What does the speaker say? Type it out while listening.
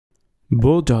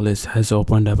Bo Dallas has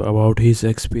opened up about his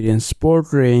experience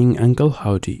portraying Uncle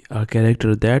Howdy, a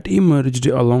character that emerged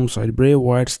alongside Bray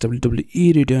Wyatt's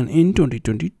WWE return in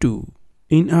 2022.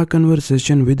 In a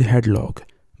conversation with Headlock,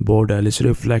 Bo Dallas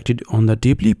reflected on the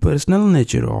deeply personal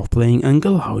nature of playing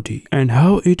Uncle Howdy and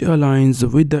how it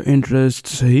aligns with the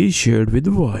interests he shared with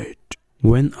Wyatt.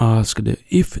 When asked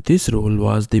if this role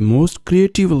was the most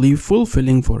creatively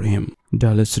fulfilling for him,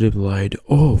 Dallas replied,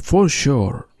 "Oh, for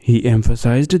sure." He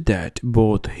emphasized that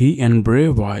both he and Bray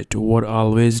Wyatt were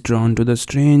always drawn to the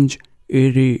strange,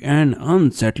 eerie, and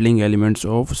unsettling elements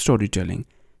of storytelling,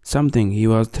 something he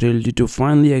was thrilled to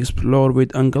finally explore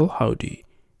with Uncle Howdy.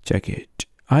 Check it.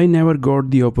 "I never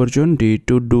got the opportunity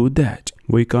to do that.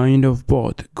 We kind of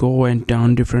both go and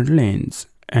down different lanes,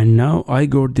 and now I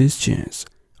got this chance.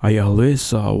 I always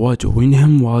saw what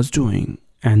Wyndham was doing,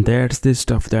 and that's the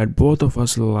stuff that both of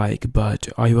us like, but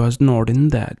I was not in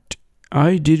that.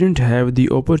 I didn't have the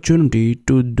opportunity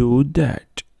to do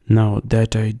that. Now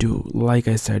that I do, like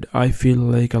I said, I feel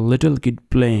like a little kid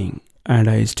playing, and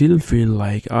I still feel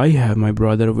like I have my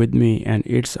brother with me, and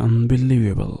it's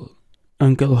unbelievable."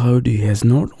 Uncle Howdy has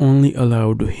not only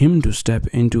allowed him to step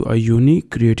into a unique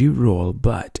creative role,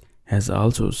 but has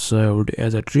also served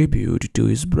as a tribute to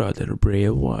his brother Bray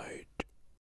Wyatt.